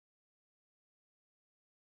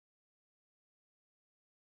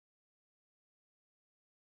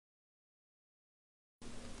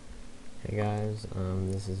Hey guys,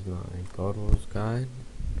 this is my Gold Wars guide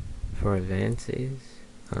for Avansies.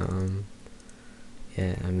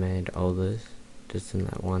 Yeah, I made all this just in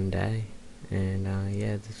that one day, and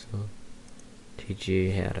yeah, this will teach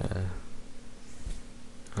you how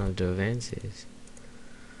to do Avansies.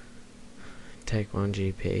 Take 1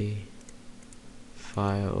 GP,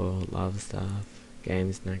 fire or lava staff,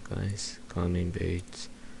 games necklace, climbing boots,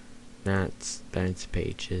 mats, bones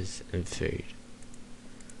peaches, and food.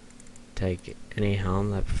 Take any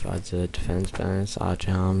helm that provides a defense bonus.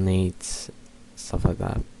 Archer helm needs stuff like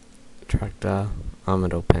that. Tractor,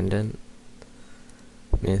 armored or pendant,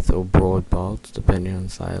 myth or broad bolts depending on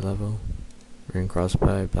slayer level, rune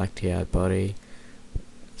crossbow, black TI body,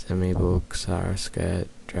 semi-book, Sara skirt,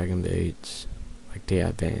 dragon boots, black TI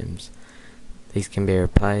bams. These can be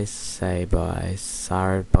replaced, say, by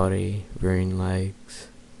Sara body, rune legs,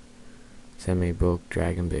 semi-book,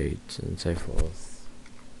 dragon boots, and so forth.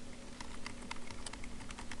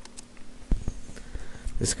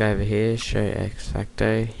 This guy over here,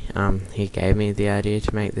 facto, he gave me the idea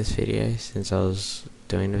to make this video since I was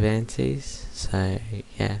doing Avansies, so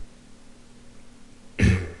yeah.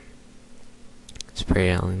 It's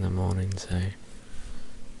pretty early in the morning, so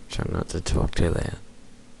try not to talk too loud.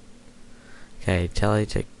 Okay, Telly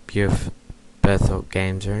to Berthorpe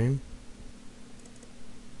Games Room.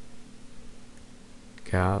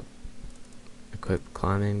 Go up, equip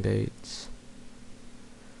climbing boots.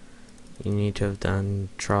 You need to have done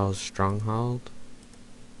Troll's Stronghold.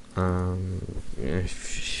 A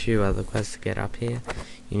few other quests to get up here.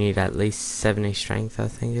 You need at least 70 strength, I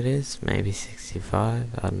think it is. Maybe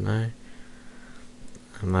 65, I don't know.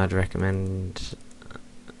 I'd recommend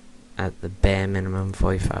at the bare minimum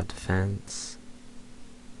 45 defense.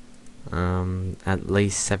 At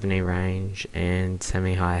least 70 range and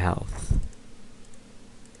semi-high health.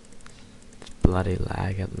 It's bloody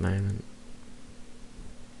lag at the moment.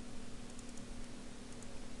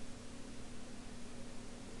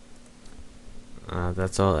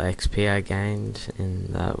 That's all XP I gained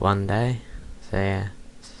in that one day, so yeah,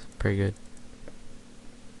 it's pretty good.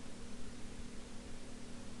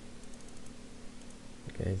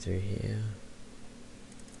 Go through here,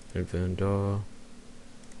 open door,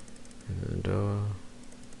 open door.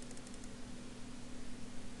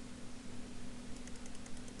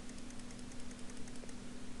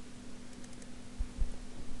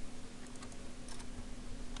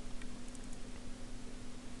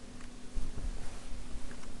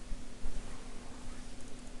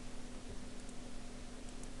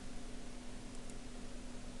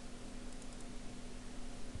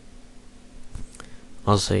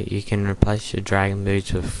 Also, you can replace your dragon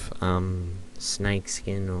boots with snake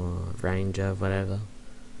skin or ranger, whatever.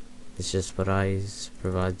 It's just what I use,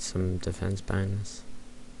 provides some defense bonus.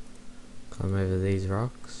 Climb over these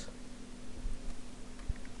rocks.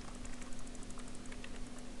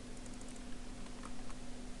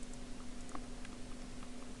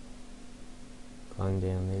 Climb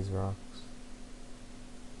down these rocks.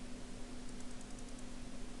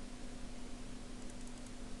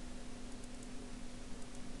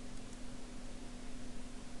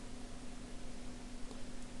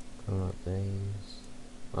 Climb up these.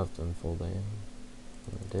 I've done fall down.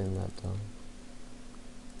 I'm doing that time.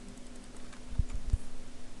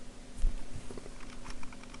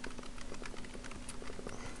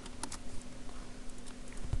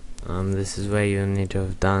 This is where you'll need to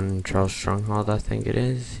have done Troll's Stronghold, I think it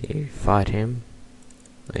is. You fight him.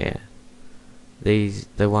 Yeah.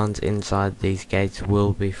 The ones inside these gates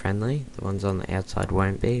will be friendly. The ones on the outside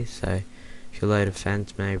won't be, so if you load a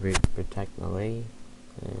fence, maybe protect the lead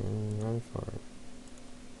and run for it.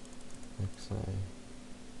 Like so.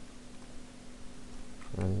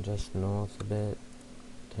 Run just north a bit.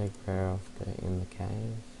 Take prayer off, go in the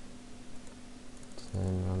cave.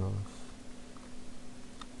 Then run off.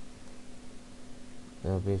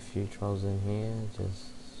 There'll be a few trolls in here, just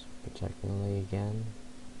protecting Lee again.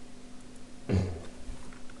 It's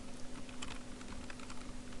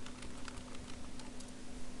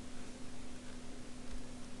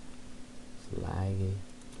laggy.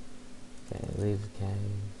 Okay, leave the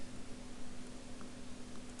cave.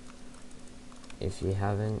 If you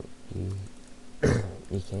haven't, you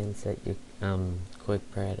you can set your quick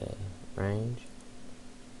prayer to range.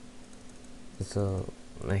 This will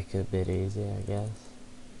make it a bit easier, I guess.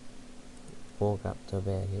 Walk up to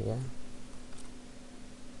about here.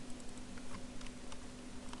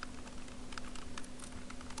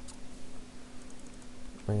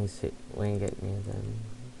 When you get near them,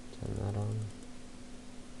 turn that on.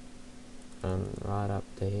 Run right up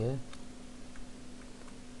to here.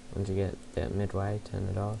 Once you get about midway, turn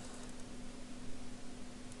it off.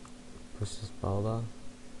 push this boulder.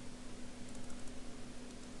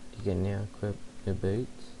 You can now equip your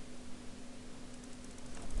boots.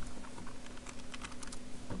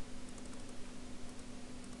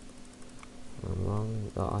 I'm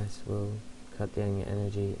wrong, the ice will cut down your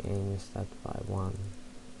energy and your stats by 1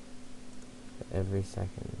 for every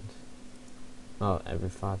second. Oh, every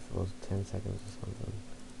 5 or 10 seconds or something.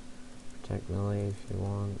 Protect melee if you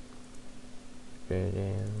want. Go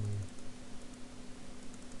down.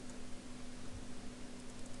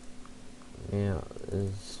 Now,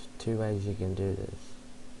 there's 2 ways you can do this.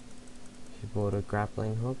 If you bought a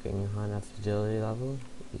grappling hook and you're high enough agility level,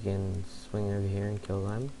 you can swing over here and kill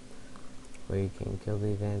them, or you can kill the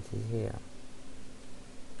Avansies here.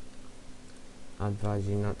 I advise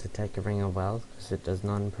you not to take a ring of wealth because it does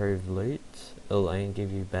not improve loot. It'll only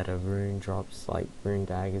give you better rune drops like rune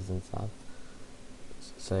daggers and stuff,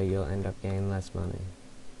 so you'll end up getting less money.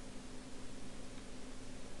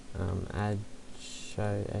 Add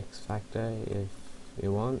show X facto if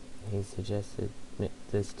you want. He suggested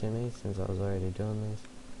this to me since I was already doing this,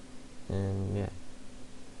 and yeah,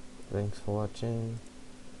 thanks for watching.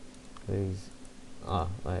 Please, oh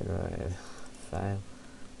wait, fail.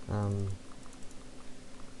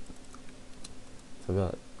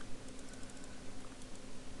 Forgot.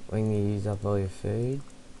 When you use up all your food,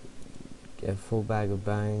 get a full bag of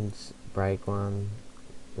bones, break one,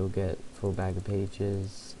 you'll get full bag of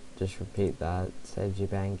peaches. Just repeat that, saves you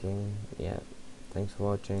banking. Yeah, thanks for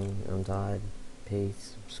watching. I'm tired.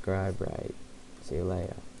 Peace, subscribe, rate. See you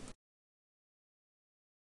later.